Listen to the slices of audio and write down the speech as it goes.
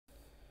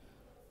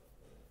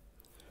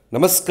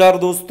नमस्कार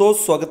दोस्तों,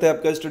 स्वागत है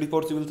आपका स्टडी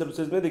फॉर सिविल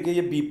सर्विसेज में। देखिए,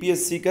 ये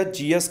बीपीएससी का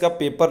जीएस का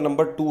पेपर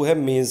नंबर 2 है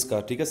मेंस का।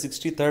 ठीक है,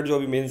 63rd जो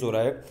अभी मेंस हो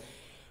रहा है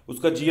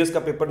उसका जीएस का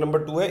पेपर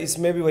नंबर 2 है।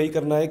 इसमें भी वही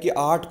करना है कि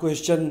 8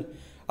 क्वेश्चन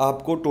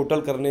आपको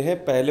टोटल करने हैं।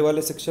 पहले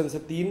वाले सेक्शन से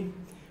 3,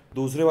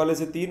 दूसरे वाले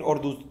से 3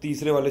 और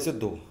तीसरे वाले से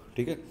 2।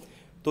 ठीक है,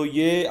 तो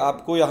ये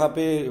आपको यहाँ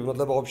पे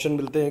मतलब ऑप्शन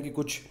मिलते हैं कि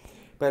कुछ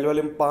पहले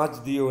वाले में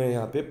 5 दिए हुए हैं,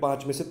 यहाँ पे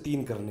 5 में से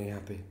 3 करने हैं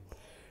यहाँ पे।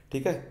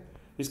 ठीक है,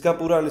 इसका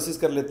पूरा एनालिसिस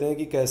कर लेते हैं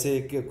कि कैसे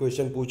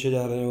क्वेश्चन पूछे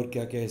जा रहे हैं और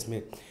क्या क्या इसमें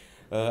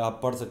आप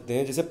पढ़ सकते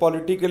हैं। जैसे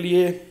पॉलिटी के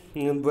लिए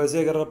वैसे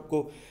अगर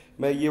आपको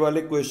मैं ये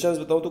वाले क्वेश्चंस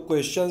बताऊं तो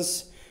क्वेश्चंस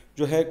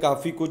जो है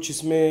काफ़ी कुछ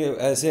इसमें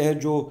ऐसे हैं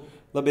जो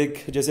मतलब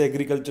एक जैसे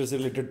एग्रीकल्चर से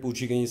रिलेटेड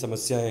पूछी गई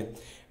समस्याएं,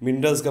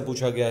 मिनरल्स का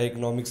पूछा गया है,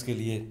 इकोनॉमिक्स के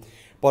लिए,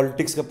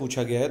 पॉलिटिक्स का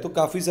पूछा गया है। तो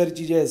काफ़ी सारी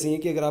चीज़ें ऐसी हैं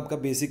कि अगर आपका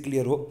बेसिक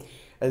क्लियर हो,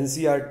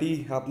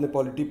 एनसीईआरटी आपने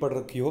पॉलिटी पढ़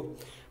रखी हो,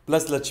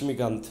 प्लस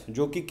लक्ष्मीकांत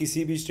जो कि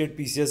किसी भी स्टेट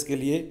पीसीएस के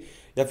लिए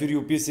या फिर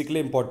यूपीएससी के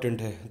लिए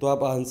इंपॉर्टेंट है, तो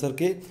आप आंसर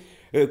के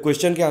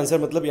क्वेश्चन के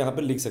आंसर मतलब यहाँ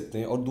पर लिख सकते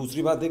हैं। और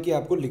दूसरी बात है कि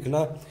आपको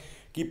लिखना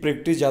की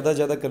प्रैक्टिस ज़्यादा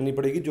ज़्यादा करनी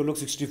पड़ेगी जो लोग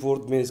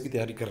 64th में इसकी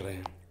तैयारी कर रहे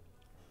हैं।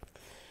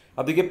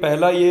 अब देखिए,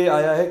 पहला ये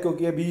आया है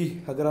क्योंकि अभी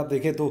अगर आप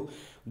देखें तो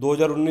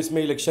 2019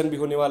 में इलेक्शन भी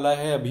होने वाला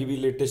है। अभी भी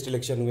लेटेस्ट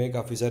इलेक्शन हुए हैं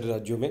काफ़ी सारे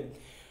राज्यों में,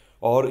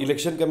 और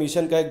इलेक्शन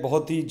कमीशन का एक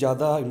बहुत ही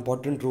ज़्यादा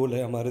इंपॉर्टेंट रोल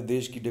है हमारे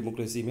देश की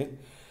डेमोक्रेसी में।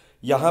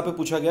 यहाँ पे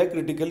पूछा गया है,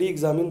 critically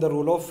examine the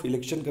role of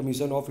election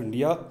commission of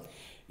India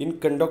in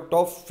conduct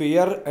of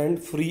fair and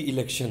free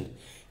election.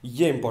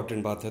 ये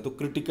इंपॉर्टेंट बात है, तो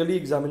क्रिटिकली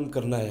एग्जामिन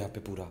करना है यहाँ पे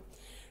पूरा।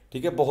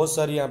 ठीक है, बहुत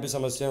सारी यहाँ पे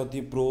समस्याएं होती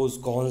हैं, प्रोज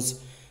कॉन्स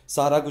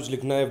सारा कुछ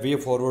लिखना है वे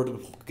फॉरवर्ड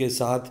के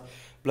साथ,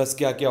 प्लस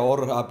क्या क्या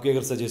और आपके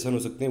अगर सजेशन हो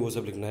सकते हैं वो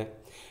सब लिखना है।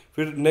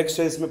 फिर नेक्स्ट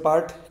है इसमें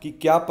पार्ट कि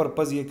क्या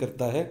पर्पज़ ये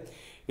करता है।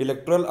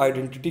 इलेक्टोरल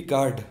आइडेंटिटी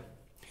कार्ड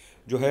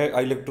जो है,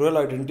 इलेक्टोरल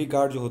आइडेंटिटी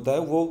कार्ड जो होता है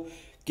वो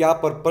क्या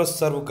पर्पस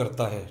सर्व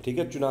करता है। ठीक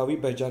है, चुनावी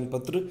पहचान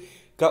पत्र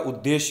का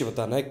उद्देश्य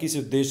बताना है, किस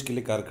उद्देश्य के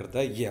लिए कार्य करता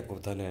है ये आपको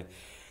बताना है।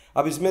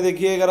 अब इसमें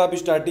देखिए, अगर आप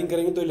स्टार्टिंग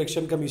करेंगे तो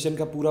इलेक्शन कमीशन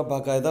का पूरा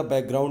बाकायदा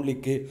बैकग्राउंड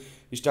लिख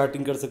के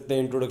स्टार्टिंग कर सकते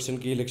हैं। इंट्रोडक्शन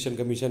की, इलेक्शन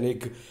कमीशन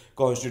एक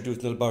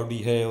कॉन्स्टिट्यूशनल बॉडी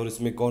है और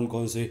इसमें कौन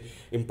कौन से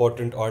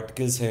इंपॉर्टेंट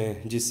आर्टिकल्स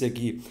हैं जिससे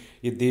कि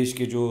ये देश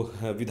के जो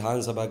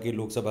विधानसभा के,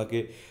 लोकसभा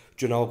के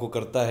चुनाव को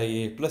करता है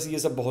ये, प्लस ये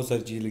सब बहुत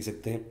सारी चीज़ें लिख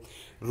सकते हैं।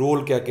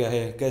 रोल क्या क्या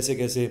है, कैसे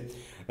कैसे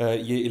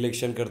ये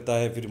इलेक्शन करता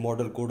है, फिर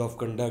मॉडल कोड ऑफ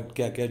कंडक्ट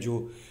क्या क्या जो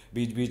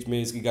बीच बीच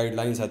में इसकी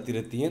गाइडलाइंस आती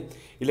रहती हैं,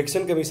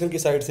 इलेक्शन कमीशन की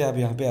साइड से आप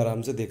यहाँ पे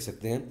आराम से देख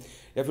सकते हैं।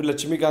 या फिर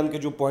लक्ष्मीकांत के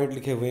जो पॉइंट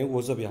लिखे हुए हैं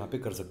वो सब यहाँ पे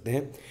कर सकते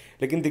हैं।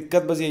 लेकिन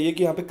दिक्कत बस यही है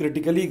कि यहाँ पे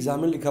क्रिटिकली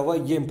एग्जामिन लिखा हुआ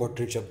ये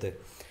इंपॉर्टेंट शब्द है।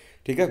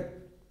 ठीक है,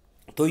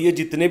 तो ये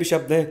जितने भी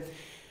शब्द हैं,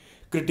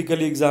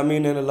 critically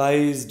examine,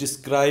 analyse,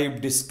 describe,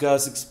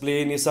 discuss,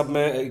 explain, ये सब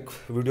मैं एक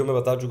वीडियो में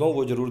बता चुका हूँ,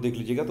 वो जरूर देख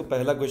लीजिएगा। तो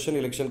पहला क्वेश्चन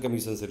इलेक्शन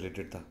कमीशन से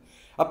रिलेटेड था।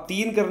 अब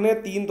 3 करने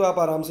हैं, 3 तो आप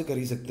आराम से कर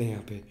ही सकते हैं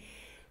यहाँ पे।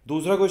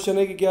 दूसरा क्वेश्चन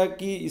है कि क्या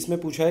कि इसमें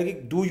पूछा है कि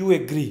डू यू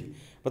एग्री,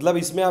 मतलब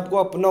इसमें आपको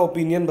अपना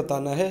ओपिनियन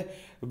बताना है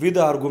विद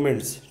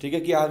आर्गूमेंट्स। ठीक है,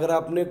 कि अगर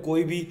आपने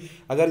कोई भी,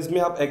 अगर इसमें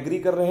आप एग्री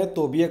कर रहे हैं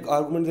तो भी एक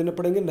आर्गूमेंट देने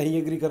पड़ेंगे, नहीं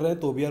एग्री कर रहे हैं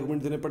तो भी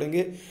आर्गूमेंट देने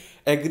पड़ेंगे,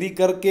 एग्री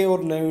करके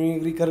और नहीं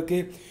एग्री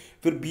करके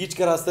फिर बीच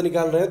का रास्ता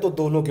निकाल रहे हैं तो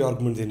दोनों के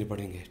आर्गूमेंट देने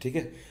पड़ेंगे। ठीक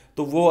है,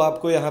 तो वो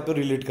आपको यहाँ पे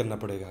रिलेट करना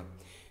पड़ेगा।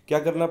 क्या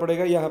करना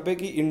पड़ेगा यहाँ पे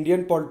कि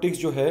इंडियन पॉलिटिक्स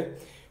जो है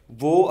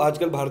वो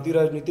आजकल भारतीय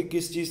राजनीति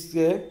किस चीज़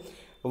से है,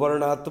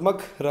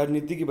 वर्णात्मक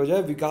राजनीति की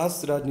बजाय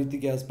विकास राजनीति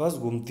के आसपास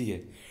घूमती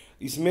है।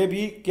 इसमें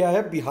भी क्या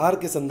है, बिहार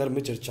के संदर्भ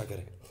में चर्चा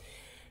करें।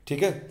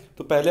 ठीक है,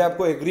 तो पहले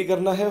आपको एग्री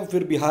करना है,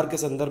 फिर बिहार के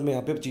संदर्भ में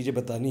यहाँ पे चीज़ें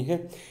बतानी है।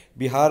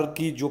 बिहार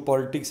की जो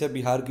पॉलिटिक्स है,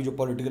 बिहार की जो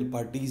पॉलिटिकल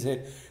पार्टीज़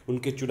हैं,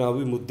 उनके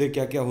चुनावी मुद्दे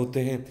क्या क्या होते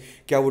हैं,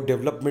 क्या वो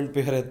डेवलपमेंट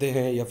पे रहते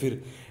हैं या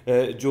फिर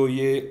जो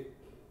ये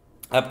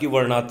आपकी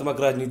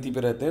वर्णात्मक राजनीति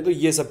पे रहते हैं, तो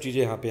ये सब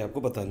चीज़ें यहाँ पे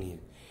आपको बतानी है।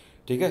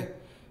 ठीक है,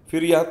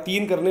 फिर यहाँ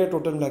 3 करने हैं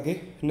टोटल मिला के।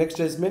 नेक्स्ट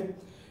है इसमें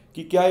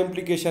कि क्या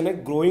इम्प्लीकेशन है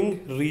ग्रोइंग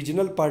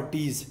रीजनल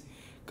पार्टीज़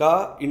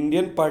का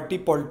इंडियन पार्टी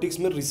पॉलिटिक्स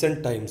में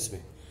रिसेंट टाइम्स में।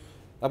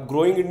 अब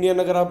ग्रोइंग इंडियन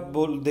अगर आप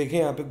देखें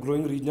यहाँ पे,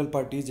 ग्रोइंग रीजनल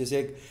पार्टीज, जैसे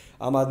एक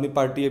आम आदमी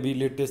पार्टी अभी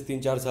लेटेस्ट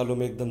 3-4 सालों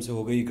में एकदम से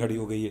हो गई, खड़ी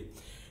हो गई है।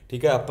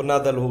 ठीक है, अपना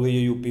दल हो गई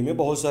है यूपी में,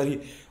 बहुत सारी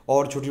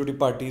और छोटी छोटी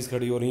पार्टीज़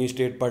खड़ी हो रही हैं,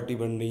 स्टेट पार्टी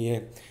बन रही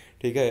हैं।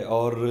 ठीक है,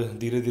 और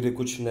धीरे धीरे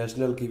कुछ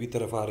नेशनल की भी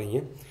तरफ आ रही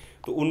हैं।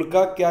 तो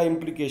उनका क्या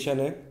इम्प्लीकेशन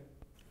है,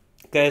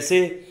 कैसे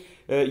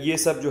ये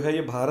सब जो है,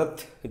 ये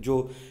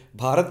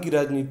भारत की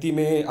राजनीति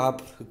में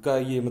आपका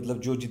ये मतलब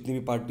जो जितनी भी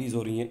पार्टीज़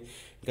हो रही हैं,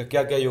 इनका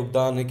क्या क्या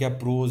योगदान है, क्या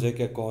प्रोज है,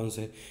 क्या कॉन्स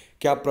है,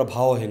 क्या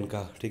प्रभाव है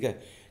इनका। ठीक है,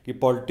 कि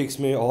पॉलिटिक्स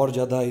में और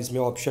ज़्यादा इसमें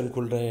ऑप्शन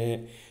खुल रहे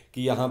हैं,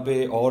 कि यहाँ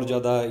पे और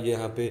ज़्यादा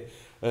यहाँ पे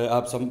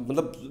आप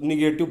मतलब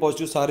निगेटिव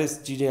पॉजिटिव सारे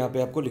चीज़ें यहाँ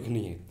पे आपको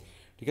लिखनी है।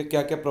 ठीक है,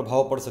 क्या क्या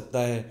प्रभाव पड़ सकता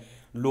है,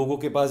 लोगों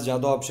के पास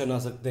ज़्यादा ऑप्शन आ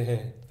सकते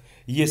हैं,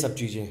 ये सब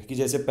चीज़ें। कि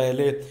जैसे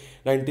पहले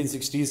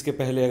 1960s के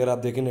पहले अगर आप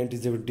देखें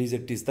 1970s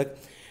 80s तक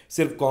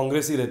सिर्फ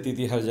कांग्रेस ही रहती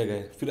थी हर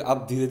जगह, फिर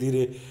अब धीरे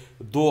धीरे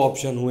 2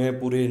 ऑप्शन हुए हैं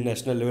पूरे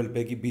नेशनल लेवल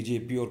पे कि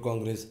बीजेपी और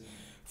कांग्रेस,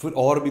 फिर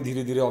और भी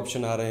धीरे धीरे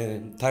ऑप्शन आ रहे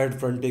हैं। थर्ड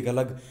फ्रंट एक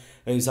अलग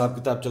हिसाब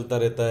किताब चलता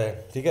रहता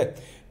है, ठीक है।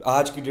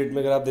 आज की डेट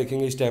में अगर आप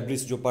देखेंगे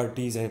इस्टेब्लिश जो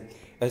पार्टीज़ हैं,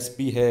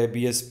 एसपी है,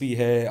 बीएसपी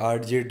है,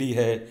 आरजेडी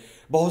है,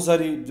 बहुत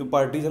सारी जो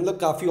पार्टीज़ हैं, मतलब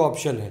काफ़ी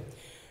ऑप्शन है।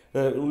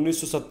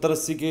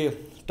 1970-80 के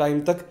टाइम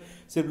तक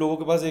सिर्फ लोगों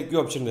के पास एक ही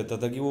ऑप्शन रहता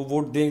था कि वो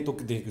वोट दें तो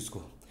दें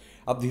किसको।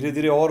 अब धीरे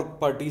धीरे और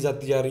पार्टीज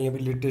आती जा रही हैं।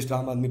 अभी लेटेस्ट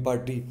आम आदमी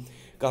पार्टी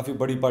काफ़ी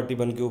बड़ी पार्टी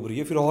बन के उभरी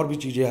है, फिर और भी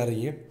चीज़ें आ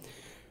रही हैं,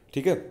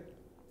 ठीक है।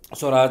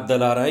 स्वराज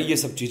दल आ रहा है, ये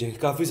सब चीज़ें,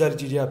 काफ़ी सारी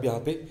चीज़ें आप यहाँ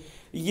पे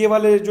ये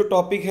वाले जो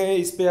टॉपिक हैं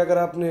इस पे अगर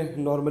आपने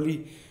नॉर्मली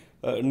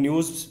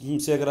न्यूज़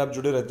से अगर आप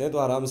जुड़े रहते हैं तो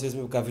आराम से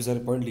इसमें काफ़ी सारे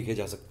पॉइंट लिखे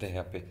जा सकते हैं।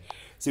 यहाँ पे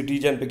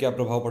सिटीजन पे क्या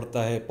प्रभाव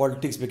पड़ता है,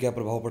 पॉलिटिक्स पे क्या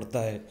प्रभाव पड़ता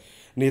है,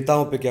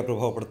 नेताओं पे क्या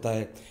प्रभाव पड़ता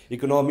है,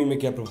 इकोनॉमी में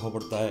क्या प्रभाव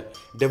पड़ता है,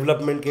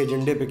 डेवलपमेंट के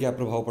एजेंडे पे क्या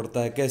प्रभाव पड़ता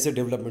है, कैसे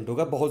डेवलपमेंट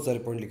होगा, बहुत सारे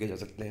पॉइंट लिखे जा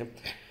सकते हैं।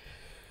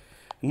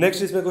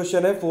 नेक्स्ट इसमें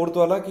क्वेश्चन है फोर्थ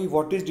वाला कि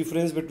what is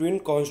difference between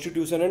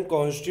constitution and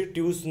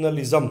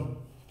constitutionalism,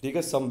 ठीक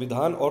है।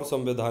 संविधान और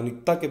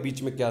संवैधानिकता के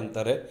बीच में क्या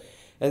अंतर है।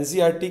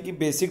 एनसीईआरटी की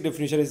बेसिक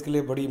डेफिनेशन इसके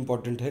लिए बड़ी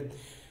इंपॉर्टेंट है।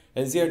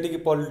 एनसीईआरटी की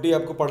पॉलिटी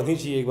आपको पढ़नी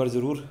चाहिए एक बार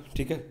ज़रूर,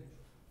 ठीक है।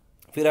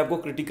 फिर आपको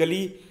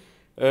क्रिटिकली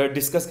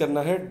डिस्कस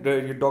करना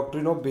है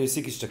doctrine of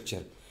basic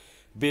structure.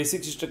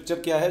 Basic structure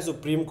क्या है,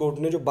 सुप्रीम कोर्ट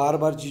ने जो बार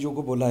बार चीज़ों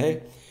को बोला है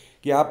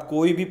कि आप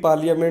कोई भी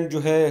पार्लियामेंट जो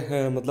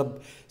है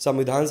मतलब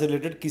संविधान से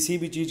रिलेटेड किसी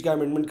भी चीज़ का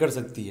अमेंडमेंट कर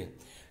सकती है,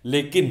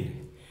 लेकिन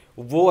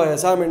वो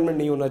ऐसा अमेंडमेंट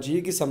नहीं होना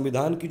चाहिए कि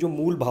संविधान की जो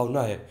मूल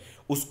भावना है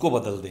उसको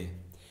बदल दे,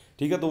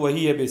 ठीक है। तो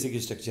वही है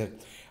बेसिक स्ट्रक्चर।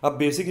 अब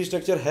बेसिक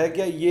स्ट्रक्चर है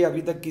क्या, ये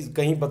अभी तक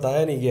कहीं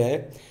बताया नहीं गया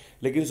है,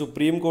 लेकिन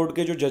सुप्रीम कोर्ट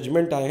के जो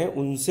जजमेंट आए हैं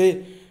उनसे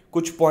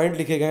कुछ पॉइंट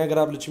लिखे गए हैं। अगर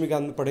आप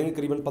लक्ष्मीकांत में पढ़ेंगे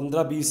करीबन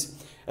 15-20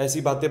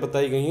 ऐसी बातें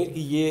बताई गई हैं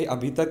कि ये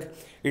अभी तक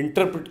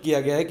इंटरप्रेट किया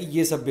गया है कि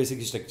ये सब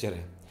बेसिक स्ट्रक्चर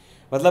है।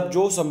 मतलब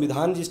जो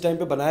संविधान जिस टाइम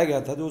पे बनाया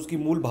गया था, जो उसकी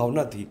मूल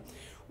भावना थी,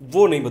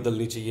 वो नहीं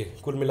बदलनी चाहिए।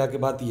 कुल मिला के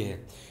बात ये है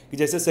कि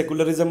जैसे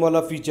सेकुलरिज्म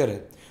वाला फीचर है,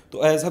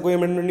 तो ऐसा कोई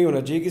अमेंडमेंट नहीं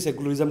होना चाहिए कि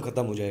सेकुलरिज्म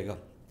खत्म हो जाएगा,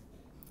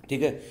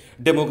 ठीक है,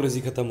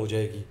 डेमोक्रेसी खत्म हो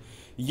जाएगी,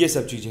 ये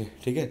सब चीज़ें,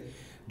 ठीक है।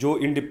 जो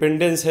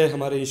इंडिपेंडेंस है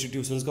हमारे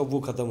इंस्टीट्यूशंस का वो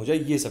खत्म हो जाए,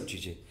 ये सब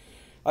चीज़ें।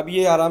 अब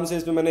ये आराम से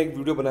इसमें मैंने एक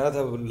वीडियो बनाया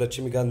था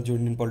लक्ष्मीकांत जो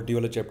इंडियन पॉलिटी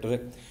वाला चैप्टर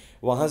है,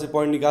 वहाँ से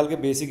पॉइंट निकाल के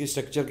बेसिक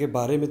स्ट्रक्चर के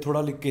बारे में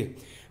थोड़ा लिख के,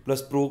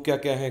 प्लस प्रो क्या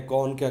क्या है,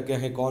 कौन क्या क्या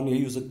है, कौन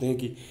यही हो सकते हैं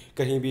कि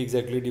कहीं भी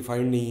एग्जैक्टली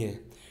डिफाइंड नहीं है,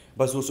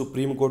 बस वो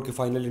सुप्रीम कोर्ट के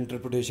फाइनल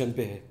इंटरप्रिटेशन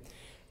पे है,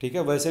 ठीक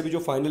है। वैसे भी जो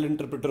फाइनल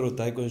इंटरप्रेटर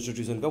होता है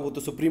कॉन्स्टिट्यूशन का वो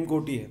तो सुप्रीम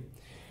कोर्ट ही है।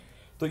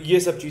 तो ये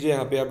सब चीज़ें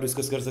यहाँ पे आप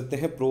डिस्कस कर सकते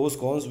हैं प्रोस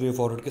कॉन्स वे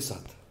फॉरवर्ड के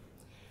साथ।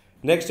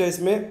 नेक्स्ट है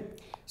इसमें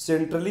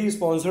सेंट्रली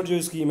स्पॉन्सर्ड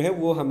जो स्कीम है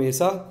वो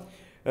हमेशा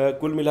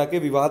कुल मिला के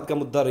विवाद का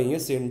मुद्दा रही है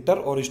सेंटर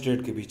और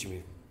स्टेट के बीच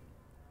में।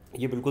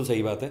 ये बिल्कुल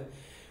सही बात है,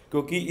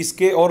 क्योंकि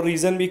इसके और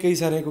रीज़न भी कई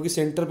सारे हैं। क्योंकि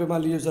सेंटर पे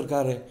मान लीजिए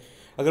सरकार है,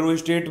 अगर वो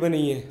स्टेट में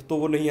नहीं है तो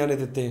वो नहीं आने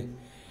देते हैं।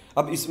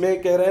 अब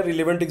इसमें कह रहे हैं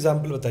रिलेवेंट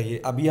एग्जाम्पल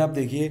बताइए। अभी आप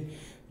देखिए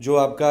जो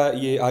आपका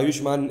ये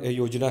आयुष्मान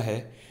योजना है,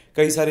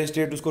 कई सारे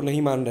स्टेट उसको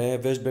नहीं मान रहे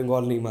हैं, वेस्ट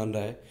बंगाल नहीं मान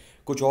रहा है,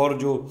 कुछ और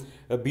जो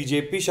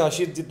बीजेपी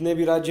शासित जितने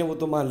भी राज्य हैं वो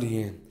तो मान लिए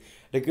हैं,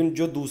 लेकिन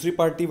जो दूसरी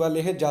पार्टी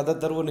वाले हैं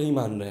ज़्यादातर वो नहीं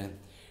मान रहे हैं,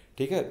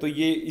 ठीक है। तो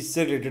ये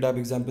इससे रिलेटेड आप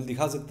एग्जाम्पल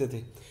दिखा सकते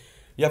थे।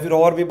 या फिर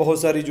और भी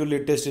बहुत सारी जो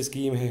लेटेस्ट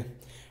स्कीम है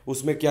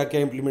उसमें क्या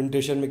क्या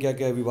इम्प्लीमेंटेशन में क्या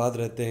क्या विवाद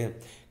रहते हैं,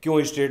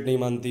 क्यों स्टेट नहीं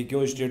मानती,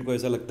 क्यों स्टेट को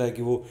ऐसा लगता है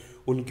कि वो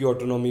उनकी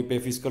ऑटोनॉमी पे,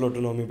 फिजिकल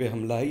ऑटोनॉमी पे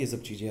हमला है, ये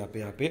सब चीज़ें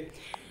यहाँ पे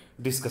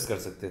डिस्कस कर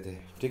सकते थे,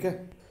 ठीक है।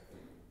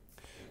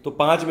 तो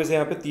 5 में से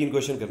यहाँ पे 3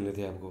 क्वेश्चन करने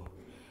थे आपको।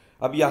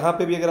 अब यहाँ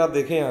पे भी अगर आप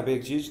देखें यहाँ पे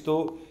एक चीज़,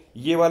 तो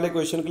ये वाले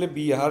क्वेश्चन के लिए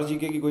बिहार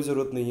जीके की कोई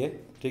ज़रूरत नहीं है,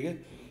 ठीक है।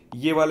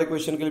 ये वाले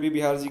क्वेश्चन के लिए भी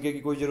बिहार जीके की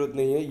कोई ज़रूरत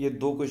नहीं है। ये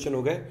 2 क्वेश्चन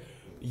हो गए,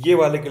 ये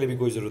वाले के लिए भी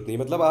कोई ज़रूरत नहीं।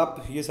 मतलब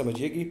आप ये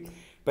समझिए कि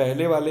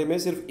पहले वाले में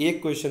सिर्फ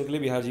 1 क्वेश्चन के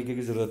लिए बिहार जीके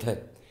की ज़रूरत है,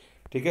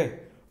 ठीक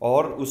है।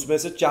 और उसमें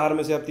से 4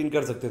 में से आप 3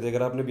 कर सकते थे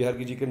अगर आपने बिहार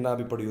की जीके ना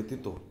भी पढ़ी होती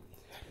तो।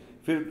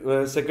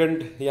 फिर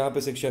सेकंड यहाँ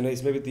पे सेक्शन है,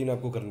 इसमें भी 3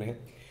 आपको करने हैं।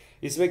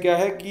 इसमें क्या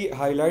है कि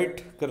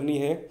हाईलाइट करनी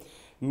है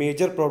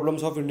major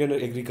problems of Indian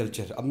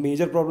agriculture. अब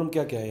मेजर प्रॉब्लम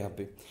क्या क्या है यहाँ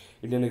पे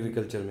इंडियन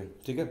एग्रीकल्चर में,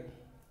 ठीक है।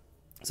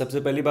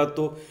 सबसे पहली बात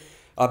तो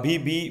अभी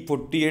भी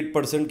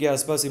 48% के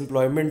आसपास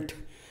एम्प्लॉयमेंट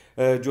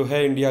जो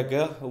है इंडिया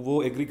का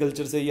वो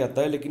एग्रीकल्चर से ही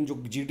आता है, लेकिन जो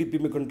जीडीपी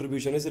में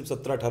कंट्रीब्यूशन है सिर्फ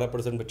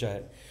 17-18% बचा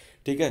है,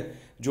 ठीक है।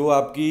 जो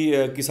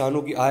आपकी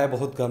किसानों की आय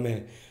बहुत कम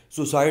है,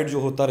 सुसाइड जो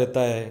होता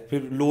रहता है,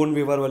 फिर लोन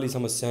वेवर वाली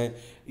समस्याएं,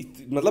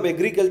 मतलब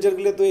एग्रीकल्चर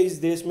के लिए तो इस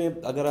देश में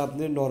अगर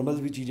आपने नॉर्मल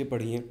भी चीज़ें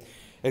पढ़ी हैं,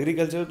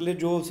 एग्रीकल्चर के लिए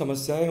जो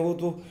समस्याएं हैं वो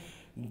तो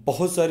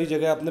बहुत सारी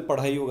जगह आपने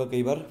पढ़ाई होगा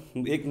कई बार।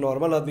 एक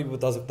नॉर्मल आदमी भी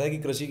बता सकता है कि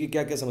कृषि की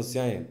क्या क्या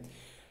समस्याएं हैं,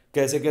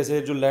 कैसे कैसे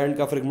जो लैंड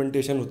का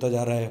फ्रेगमेंटेशन होता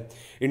जा रहा है,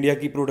 इंडिया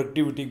की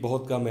प्रोडक्टिविटी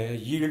बहुत कम है,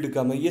 यील्ड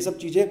कम है, ये सब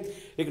चीज़ें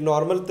एक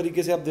नॉर्मल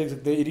तरीके से आप देख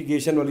सकते हैं।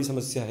 इरिगेशन वाली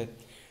समस्या है,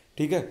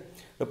 ठीक है,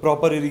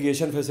 प्रॉपर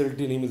इरिगेशन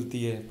फैसिलिटी नहीं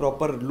मिलती है,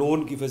 प्रॉपर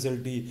लोन की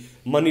फैसिलिटी,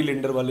 मनी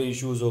लेंडर वाले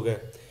इश्यूज़ हो गए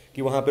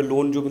कि वहाँ पे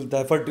लोन जो मिलता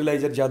है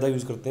फर्टिलाइज़र ज़्यादा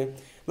यूज़ करते हैं,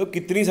 मतलब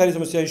कितनी सारी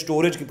समस्याएं,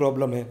 स्टोरेज की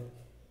प्रॉब्लम है,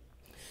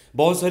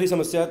 बहुत सारी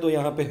समस्याएं तो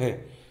यहाँ पे हैं।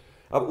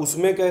 अब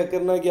उसमें क्या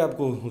करना है कि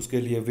आपको उसके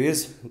लिए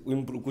वेज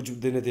कुछ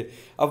देने थे।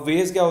 अब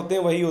वेज क्या होते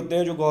हैं, वही होते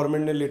हैं जो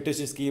गवर्नमेंट ने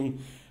लेटेस्ट स्कीम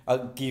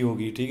की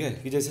होगी, ठीक है,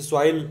 कि जैसे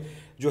सॉइल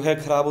जो है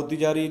ख़राब होती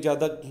जा रही है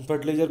ज़्यादा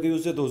फर्टिलाइज़र की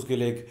यूज़ से, तो उसके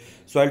लिए एक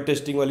सॉइल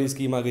टेस्टिंग वाली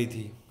स्कीम आ गई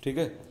थी। ठीक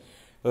है,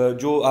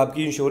 जो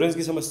आपकी इंश्योरेंस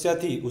की समस्या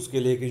थी उसके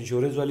लिए एक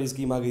इंश्योरेंस वाली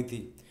स्कीम आ गई थी।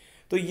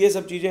 तो ये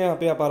सब चीज़ें यहाँ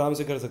पे आप आराम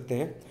से कर सकते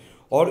हैं।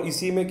 और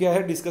इसी में क्या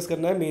है, डिस्कस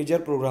करना है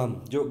मेजर प्रोग्राम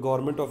जो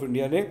गवर्नमेंट ऑफ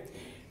इंडिया ने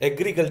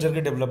एग्रीकल्चर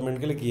के डेवलपमेंट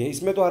के लिए किए हैं।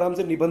 इसमें तो आराम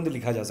से निबंध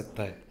लिखा जा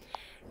सकता है।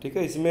 ठीक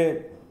है,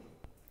 इसमें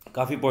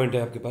काफ़ी पॉइंट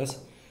है आपके पास।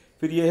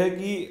 फिर ये है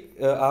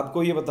कि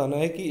आपको ये बताना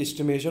है कि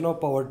estimation of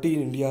poverty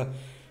in India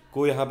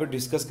को यहाँ पे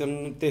डिस्कस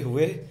करते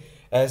हुए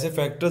ऐसे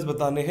फैक्टर्स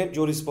बताने हैं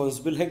जो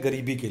रिस्पॉन्सिबल हैं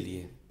गरीबी के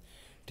लिए।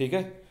 ठीक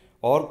है,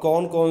 और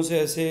कौन कौन से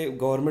ऐसे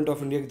गवर्नमेंट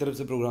ऑफ इंडिया की तरफ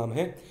से प्रोग्राम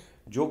हैं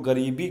जो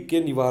गरीबी के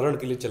निवारण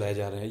के लिए चलाए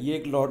जा रहे हैं। ये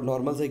एक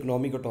नॉर्मल सा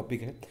इकोनॉमी का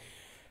टॉपिक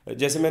है।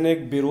 जैसे मैंने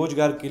एक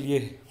बेरोजगार के लिए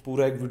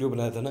पूरा एक वीडियो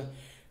बनाया था ना,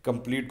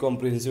 कंप्लीट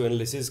कॉम्प्रिहेंसिव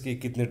एनालिसिस की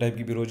कितने टाइप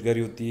की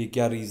बेरोजगारी होती है,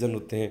 क्या रीज़न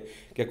होते हैं,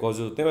 क्या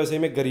कॉजेज होते हैं, वैसे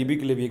ही मैं गरीबी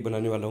के लिए भी एक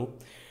बनाने वाला हूँ।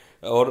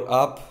 और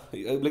आप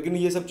लेकिन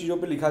ये सब चीज़ों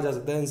पे लिखा जा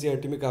सकता है,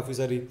 एनसीईआरटी में काफ़ी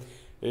सारी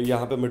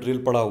यहाँ पे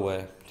मटेरियल पड़ा हुआ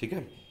है। ठीक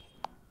है,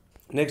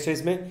 नेक्स्ट है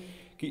इसमें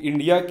कि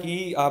इंडिया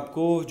की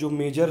आपको जो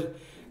मेजर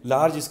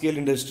लार्ज स्केल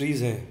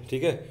इंडस्ट्रीज़ हैं,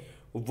 ठीक है,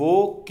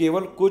 वो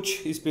केवल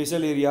कुछ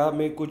स्पेशल एरिया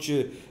में, कुछ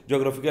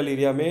जोग्राफिकल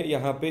एरिया में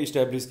यहाँ पे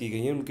इस्टेब्लिश की गई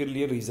हैं। उनके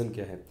लिए रीज़न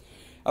क्या है?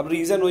 अब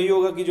रीज़न वही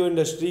होगा कि जो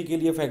इंडस्ट्री के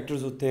लिए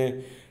फैक्टर्स होते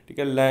हैं, ठीक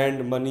है,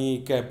 लैंड, मनी,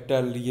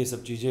 कैपिटल, ये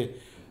सब चीज़ें,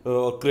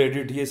 और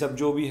क्रेडिट, ये सब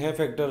जो भी हैं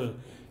फैक्टर,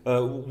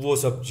 वो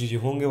सब चीज़ें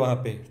होंगे वहाँ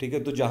पे। ठीक है,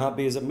 तो जहाँ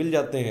पे ये सब मिल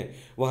जाते हैं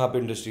वहाँ पे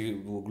इंडस्ट्री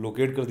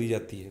लोकेट कर दी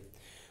जाती है,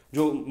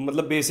 जो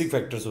मतलब बेसिक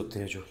फैक्टर्स होते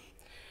हैं जो।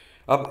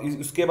 अब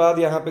उसके बाद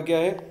यहाँ पे क्या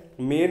है,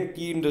 मेन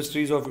की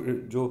इंडस्ट्रीज ऑफ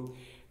जो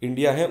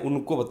इंडिया है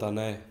उनको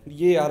बताना है।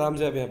 ये आराम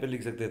से आप यहाँ पे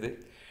लिख सकते थे।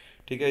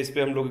 ठीक है, इस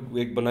पे हम लोग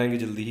एक बनाएंगे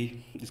जल्दी ही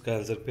इसका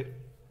आंसर पे।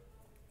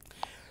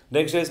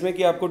 नेक्स्ट है इसमें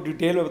कि आपको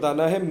डिटेल में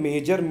बताना है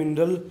मेजर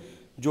मिनरल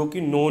जो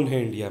कि नोन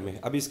है इंडिया में।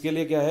 अब इसके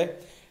लिए क्या है,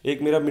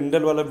 एक मेरा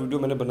मिनरल वाला वीडियो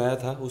मैंने बनाया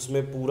था,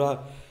 उसमें पूरा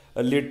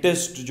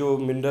लेटेस्ट जो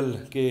मिनरल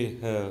के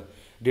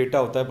डेटा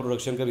होता है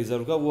प्रोडक्शन का,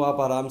 रिजर्व का, वो आप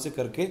आराम से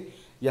करके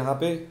यहाँ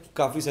पे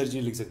काफ़ी सारी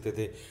चीज़ लिख सकते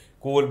थे।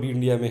 कोल भी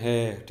इंडिया में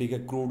है, ठीक है,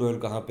 क्रूड ऑयल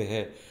कहाँ पे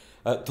है,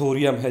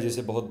 थोरियम है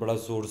जैसे बहुत बड़ा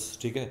सोर्स।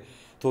 ठीक है,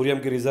 थोरियम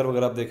के रिज़र्व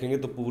अगर आप देखेंगे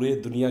तो पूरे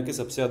दुनिया के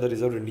सबसे ज़्यादा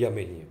रिज़र्व इंडिया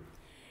में ही है।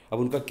 अब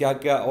उनका क्या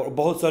क्या, और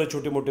बहुत सारे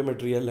छोटे मोटे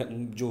मटेरियल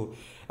हैं जो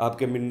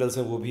आपके मिनरल्स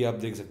हैं वो भी आप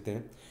देख सकते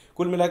हैं।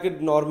 कुल मिला के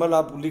नॉर्मल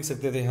आप लिख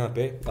सकते थे यहाँ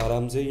पे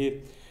आराम से,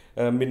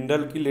 ये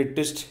मिनरल की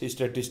लेटेस्ट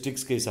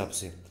स्टैटिस्टिक्स के हिसाब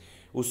से,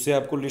 उससे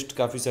आपको लिस्ट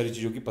काफ़ी सारी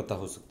चीज़ों की पता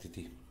हो सकती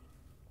थी।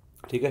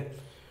 ठीक है,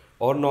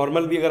 और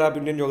नॉर्मल भी अगर आप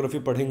इंडियन ज्योग्राफी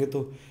पढ़ेंगे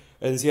तो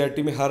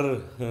एनसीईआरटी में हर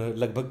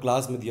लगभग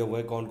क्लास में दिया हुआ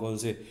है कौन कौन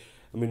से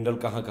मिनरल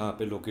कहाँ कहाँ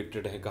पे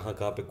लोकेटेड हैं, कहाँ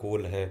कहाँ पे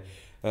कोल है,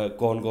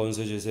 कौन कौन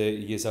से जैसे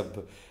ये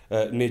सब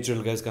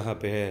नेचुरल गैस कहाँ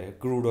पे है,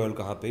 क्रूड ऑयल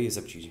कहाँ पे, ये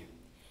सब चीज़ें।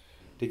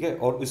 ठीक है,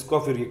 और इसका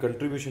फिर ये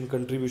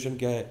कंट्रीब्यूशन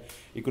क्या है,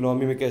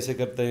 इकोनॉमी में कैसे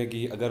करते हैं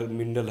कि अगर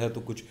मिनरल है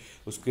तो कुछ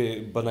उसके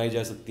बनाई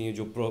जा सकती हैं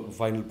जो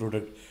फाइनल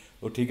प्रोडक्ट,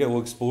 तो ठीक है,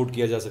 वो एक्सपोर्ट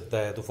किया जा सकता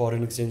है, तो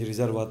फॉरेन एक्सचेंज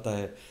रिजर्व आता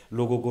है,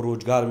 लोगों को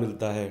रोज़गार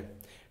मिलता है।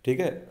 ठीक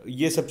है,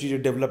 ये सब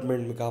चीज़ें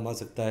डेवलपमेंट में काम आ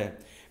सकता है।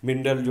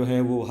 मिनरल जो है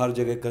वो हर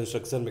जगह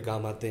कंस्ट्रक्शन में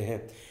काम आते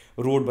हैं,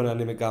 रोड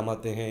बनाने में काम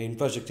आते हैं,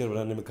 इंफ्रास्ट्रक्चर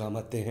बनाने में काम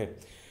आते हैं।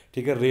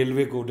 ठीक है,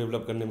 रेलवे को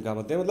डेवलप करने में काम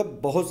आते हैं। मतलब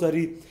बहुत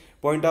सारी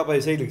पॉइंट आप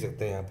ऐसे ही लिख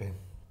सकते हैं यहाँ पे।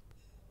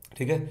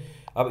 ठीक है,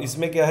 अब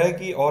इसमें क्या है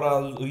कि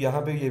और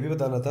यहाँ पे ये भी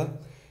बताना था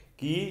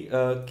कि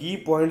की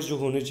पॉइंट्स जो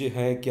होने चाहिए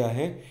हैं क्या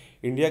हैं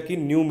इंडिया की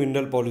न्यू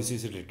मिनरल पॉलिसी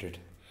से रिलेटेड,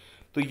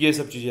 तो ये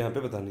सब चीज़ें यहाँ पे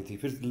बतानी थी।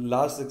 फिर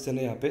लास्ट सेक्शन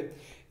है यहाँ पे,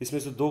 इसमें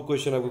से 2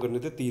 क्वेश्चन आपको करने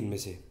थे 3 में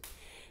से।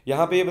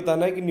 यहाँ पे ये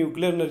बताना है कि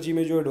न्यूक्लियर एनर्जी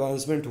में जो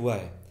एडवांसमेंट हुआ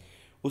है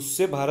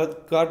उससे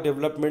भारत का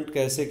डेवलपमेंट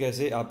कैसे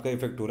कैसे आपका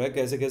इफेक्ट हो रहा है,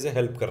 कैसे कैसे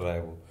हेल्प कर रहा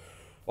है वो,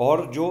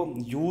 और जो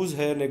यूज़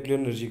है न्यूक्लियर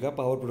एनर्जी का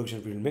पावर प्रोडक्शन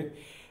फील्ड में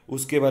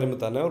उसके बारे में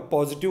बताना है। और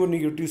पॉजिटिव और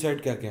निगेटिव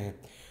साइड क्या क्या है।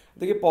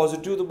 देखिए,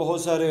 पॉजिटिव तो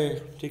बहुत सारे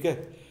हैं। ठीक है,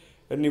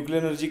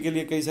 न्यूक्लियर एनर्जी के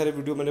लिए कई सारे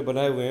वीडियो मैंने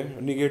बनाए हुए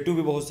हैं। निगेटिव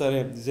भी बहुत सारे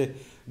हैं, जैसे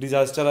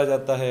डिजास्टर आ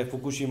जाता है,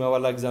 फुकुशिमा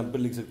वाला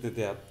एग्जाम्पल लिख सकते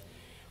थे आप।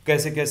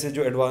 कैसे कैसे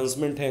जो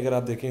एडवांसमेंट है अगर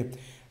आप देखें,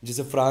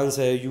 जैसे फ्रांस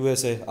है,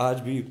 यूएस है, आज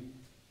भी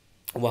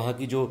वहाँ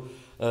की जो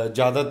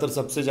ज़्यादातर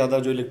सबसे ज़्यादा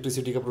जो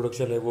इलेक्ट्रिसिटी का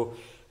प्रोडक्शन है वो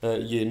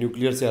ये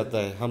न्यूक्लियर से आता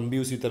है। हम भी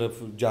उसी तरफ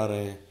जा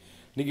रहे हैं।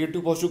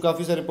 निगेटिव पॉजिटिव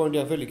काफ़ी सारे पॉइंट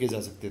यहाँ पे लिखे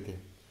जा सकते थे।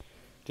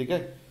 ठीक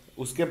है,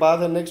 उसके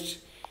बाद है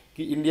नेक्स्ट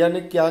कि इंडिया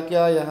ने क्या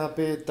क्या यहाँ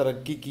पे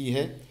तरक्की की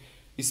है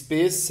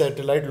स्पेस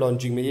सैटेलाइट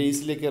लॉन्चिंग में। ये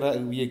इसलिए कह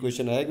रहा ये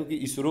क्वेश्चन आया क्योंकि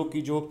इसरो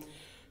की जो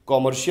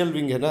कॉमर्शियल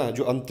विंग है ना,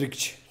 जो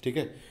अंतरिक्ष, ठीक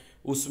है,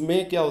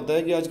 उसमें क्या होता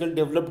है कि आजकल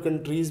डेवलप्ड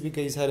कंट्रीज़ भी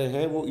कई सारे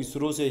हैं वो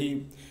इसरो से ही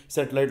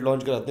सैटेलाइट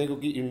लॉन्च कराते हैं।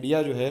 क्योंकि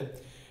इंडिया जो है,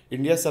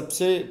 इंडिया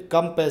सबसे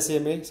कम पैसे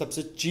में,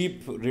 सबसे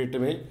चीप रेट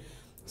में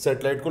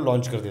सैटेलाइट को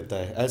लॉन्च कर देता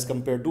है as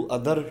compare to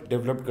other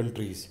developed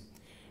countries.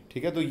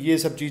 ठीक है, तो ये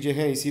सब चीज़ें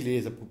हैं,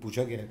 इसीलिए सबको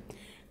पूछा गया है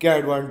क्या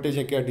एडवांटेज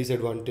है क्या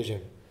डिसएडवांटेज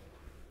है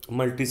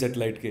मल्टी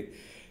सैटेलाइट के।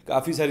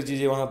 काफ़ी सारी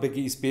चीज़ें वहाँ पे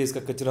कि स्पेस का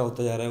कचरा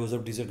होता जा रहा है, वो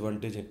सब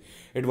डिसएडवांटेज है।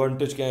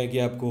 एडवांटेज क्या है कि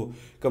आपको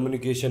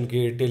कम्युनिकेशन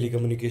के,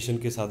 टेलीकम्युनिकेशन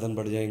के साधन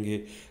बढ़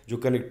जाएंगे, जो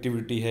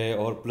कनेक्टिविटी है,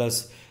 और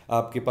प्लस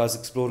आपके पास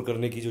एक्सप्लोर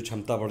करने की जो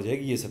क्षमता बढ़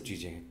जाएगी, ये सब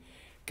चीज़ें हैं।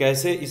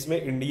 कैसे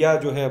इसमें इंडिया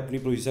जो है अपनी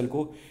पोजीशन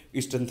को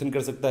स्ट्रेंथन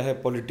कर सकता है,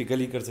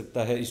 पॉलिटिकली कर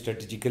सकता है,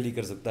 स्ट्रेटेजिकली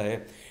कर सकता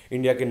है।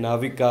 इंडिया के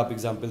नाविक का आप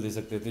एग्जाम्पल दे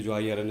सकते थे जो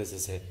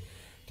IRNSS है,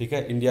 ठीक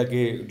है। इंडिया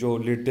के जो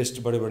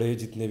लेटेस्ट बड़े बड़े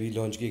जितने भी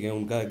लॉन्च किए गए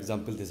उनका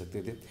एग्जाम्पल दे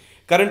सकते थे।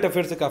 करंट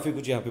अफेयर से काफ़ी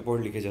कुछ यहाँ पे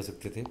पॉइंट लिखे जा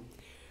सकते थे।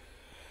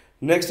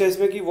 नेक्स्ट है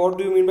इसमें कि what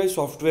do you mean by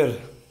software,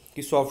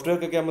 कि सॉफ्टवेयर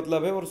का क्या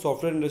मतलब है और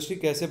सॉफ्टवेयर इंडस्ट्री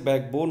कैसे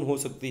बैकबोन हो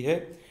सकती है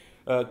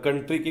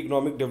कंट्री की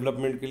इकोनॉमिक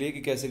डेवलपमेंट के लिए,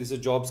 कि कैसे कैसे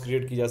जॉब्स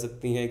क्रिएट की जा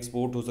सकती हैं,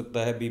 एक्सपोर्ट हो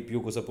सकता है,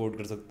 BPO को सपोर्ट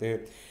कर सकते हैं,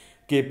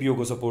 KPO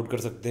को सपोर्ट कर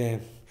सकते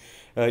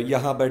हैं,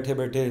 यहाँ बैठे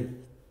बैठे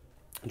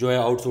जो है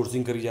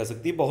आउटसोर्सिंग करी जा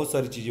सकती है, बहुत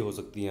सारी चीज़ें हो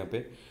सकती हैं यहाँ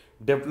पे।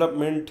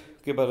 डेवलपमेंट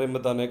के बारे में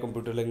बताना है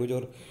कंप्यूटर लैंग्वेज,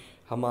 और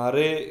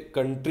हमारे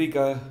कंट्री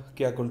का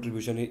क्या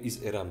कंट्रीब्यूशन है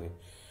इस एरा में।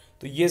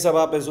 तो ये सब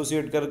आप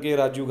एसोसिएट करके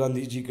राजीव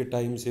गांधी जी के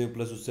टाइम से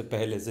प्लस उससे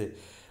पहले से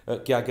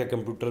क्या क्या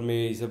कंप्यूटर में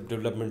ये सब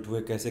डेवलपमेंट हुए,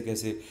 कैसे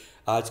कैसे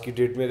आज की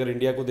डेट में अगर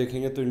इंडिया को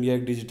देखेंगे तो इंडिया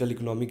एक डिजिटल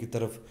इकोनॉमी की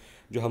तरफ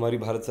जो हमारी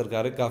भारत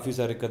सरकार है काफ़ी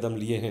सारे कदम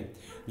लिए हैं।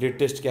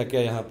 लेटेस्ट क्या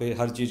क्या यहाँ पे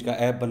हर चीज़ का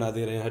ऐप बना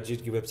दे रहे हैं, हर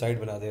चीज़ की वेबसाइट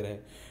बना दे रहे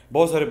हैं,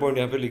 बहुत सारे पॉइंट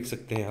यहाँ पे लिख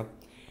सकते हैं आप।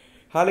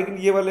 हाँ, लेकिन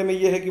ये वाले में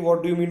ये है कि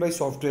what do you mean by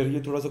software,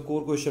 ये थोड़ा सा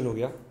कोर क्वेश्चन हो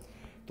गया,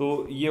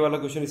 तो ये वाला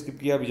क्वेश्चन स्किप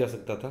किया भी जा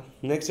सकता था।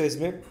 नेक्स्ट है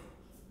इसमें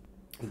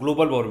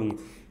ग्लोबल वार्मिंग,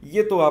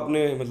 ये तो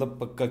आपने मतलब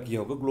पक्का किया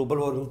होगा। ग्लोबल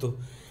वार्मिंग तो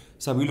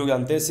सभी लोग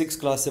जानते हैं, 6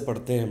 क्लास से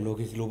पढ़ते हैं हम लोग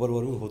कि ग्लोबल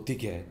वार्मिंग होती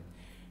क्या है,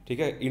 ठीक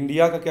है।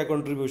 इंडिया का क्या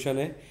कंट्रीब्यूशन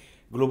है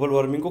ग्लोबल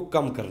वार्मिंग को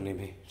कम करने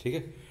में, ठीक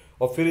है।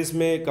 और फिर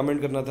इसमें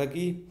कमेंट करना था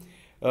कि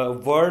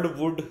world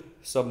would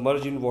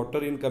submerge in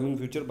water in coming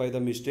future by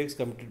the mistakes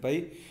committed by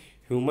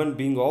human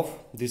being of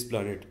this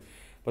planet,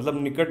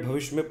 मतलब निकट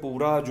भविष्य में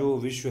पूरा जो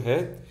विश्व है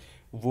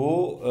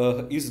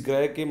वो इस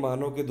ग्रह के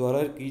मानव के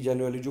द्वारा की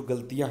जाने वाली जो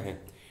गलतियां हैं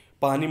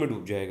पानी में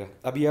डूब जाएगा।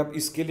 अभी आप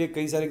इसके लिए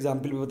कई सारे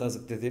एग्जाम्पल भी बता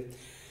सकते थे।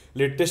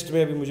 लेटेस्ट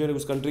में अभी मुझे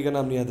उस कंट्री का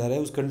नाम नहीं याद आ रहा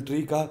है, उस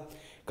कंट्री का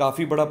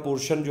काफ़ी बड़ा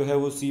पोर्शन जो है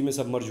वो सी में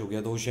सबमर्ज हो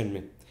गया था, ओशन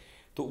में।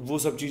 तो वो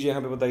सब चीज़ें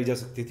यहाँ पे बताई जा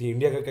सकती थी।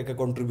 इंडिया का क्या क्या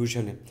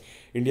कॉन्ट्रीब्यूशन है,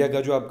 इंडिया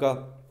का जो आपका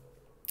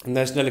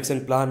national action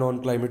plan on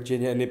climate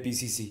change है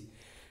NAPCC,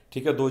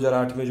 ठीक है,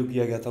 2008 में जो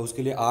किया गया था,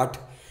 उसके लिए 8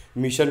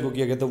 मिशन को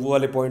किया गया था, वो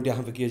वाले पॉइंट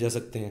यहाँ पे किए जा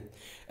सकते हैं।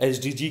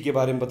 SDG के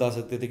बारे में बता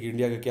सकते थे कि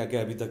इंडिया का क्या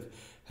क्या अभी तक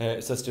है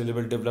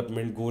सस्टेनेबल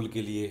डेवलपमेंट गोल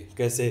के लिए,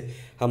 कैसे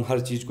हम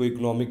हर चीज़ को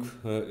इकोनॉमिक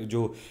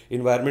जो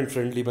इन्वायरमेंट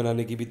फ्रेंडली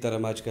बनाने की भी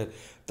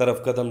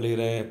तरफ कदम ले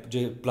रहे हैं,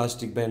 जो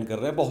प्लास्टिक बैन कर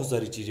रहे हैं, बहुत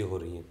सारी चीज़ें हो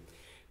रही हैं।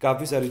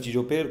 काफ़ी सारी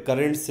चीज़ों पे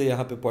करंट से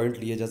यहाँ पे पॉइंट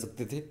लिए जा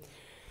सकते थे।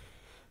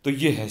 तो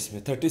ये है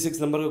इसमें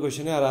 36 नंबर का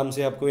क्वेश्चन है, आराम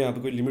से आपको यहाँ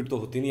पे कोई लिमिट तो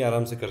होती नहीं,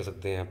 आराम से कर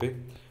सकते हैं यहाँ पे।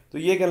 तो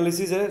ये एक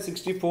एनालिसिस है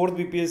 64th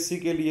BPSC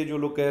के लिए, जो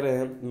लोग कह रहे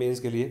हैं मेंस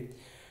के लिए।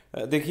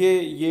 देखिए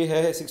ये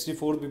है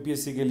 64th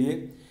BPSC के लिए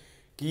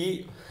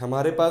कि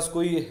हमारे पास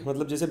कोई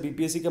मतलब जैसे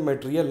BPSC का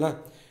मटेरियल ना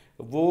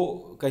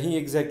वो कहीं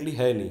एग्जैक्टली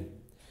है नहीं,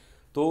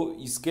 तो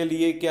इसके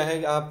लिए क्या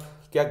है आप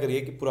क्या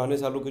करिए कि पुराने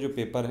सालों के जो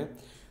पेपर हैं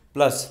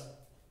प्लस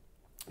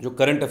जो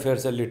करंट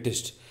अफेयर्स है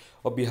लेटेस्ट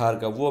और बिहार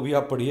का, वो अभी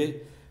आप पढ़िए।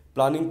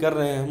 प्लानिंग कर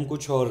रहे हैं हम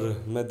कुछ,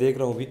 और मैं देख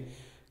रहा हूँ अभी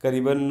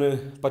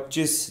करीबन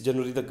 25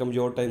 जनवरी तक का मुझे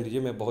और टाइम दीजिए,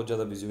 मैं बहुत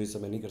ज़्यादा बिजी हूँ इस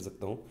समय, नहीं कर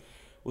सकता हूँ।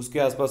 उसके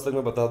आसपास तक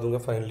मैं बता दूंगा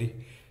फाइनली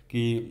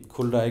कि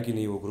खुल रहा है कि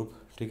नहीं वो ग्रुप,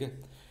 ठीक है।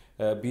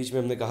 बीच में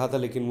हमने कहा था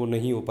लेकिन वो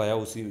नहीं हो पाया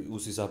उस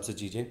हिसाब से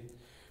चीज़ें।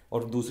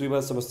 और दूसरी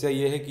बात समस्या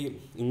ये है कि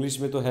इंग्लिश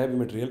में तो है भी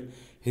मटेरियल,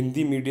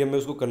 हिंदी मीडियम में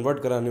उसको कन्वर्ट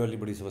कराने वाली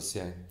बड़ी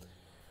समस्या है।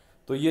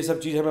 तो ये सब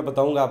चीज़ें मैं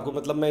बताऊंगा आपको,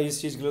 मतलब मैं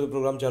इस चीज़ के लिए तो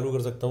प्रोग्राम चालू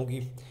कर सकता हूँ कि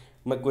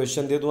मैं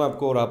क्वेश्चन दे दूँ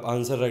आपको और आप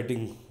आंसर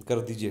राइटिंग कर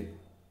दीजिए,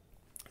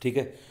 ठीक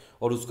है,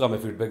 और उसका मैं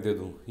फीडबैक दे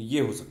दूँ, ये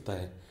हो सकता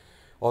है।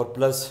 और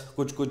प्लस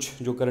कुछ कुछ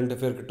जो करंट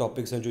अफेयर के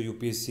टॉपिक्स हैं जो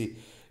UPSC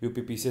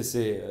UPPC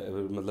से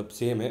मतलब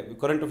सेम है,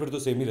 करंट अफेयर तो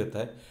सेम ही रहता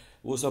है,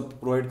 वो सब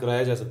प्रोवाइड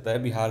कराया जा सकता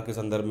है। बिहार के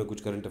संदर्भ में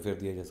कुछ करंट अफेयर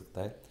दिया जा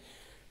सकता है,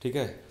 ठीक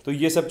है। तो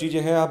ये सब चीज़ें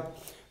हैं, आप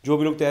जो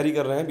भी लोग तैयारी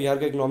कर रहे हैं बिहार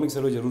का इकोनॉमिक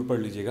सर्वे जरूर पढ़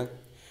लीजिएगा।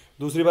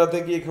 दूसरी बात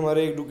है कि एक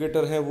हमारे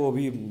एडुकेटर हैं, वो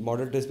अभी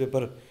मॉडल टेस्ट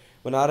पेपर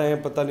बना रहे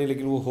हैं, पता नहीं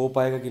लेकिन वो हो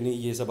पाएगा कि नहीं,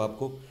 ये सब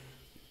आपको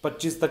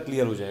 25 तक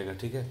क्लियर हो जाएगा,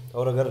 ठीक है।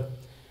 और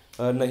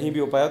अगर नहीं भी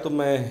हो पाया तो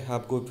मैं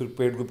आपको फिर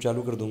पेड ग्रुप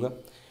चालू कर दूंगा,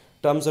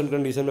 टर्म्स एंड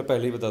कंडीशन में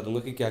पहले ही बता दूंगा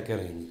कि क्या क्या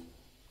रहेंगे,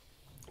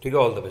 ठीक है।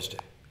 ऑल द बेस्ट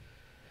है।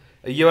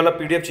 ये वाला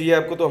PDF चाहिए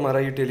आपको तो हमारा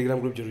ये टेलीग्राम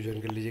ग्रुप जरूर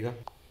ज्वाइन कर लीजिएगा।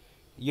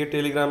 ये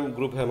टेलीग्राम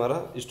ग्रुप है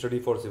हमारा स्टडी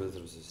फॉर सिविल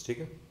सर्विसेज, ठीक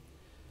है,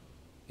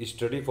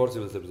 स्टडी फॉर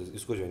सिविल सर्विसेज,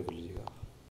 इसको ज्वाइन कर लीजिएगा।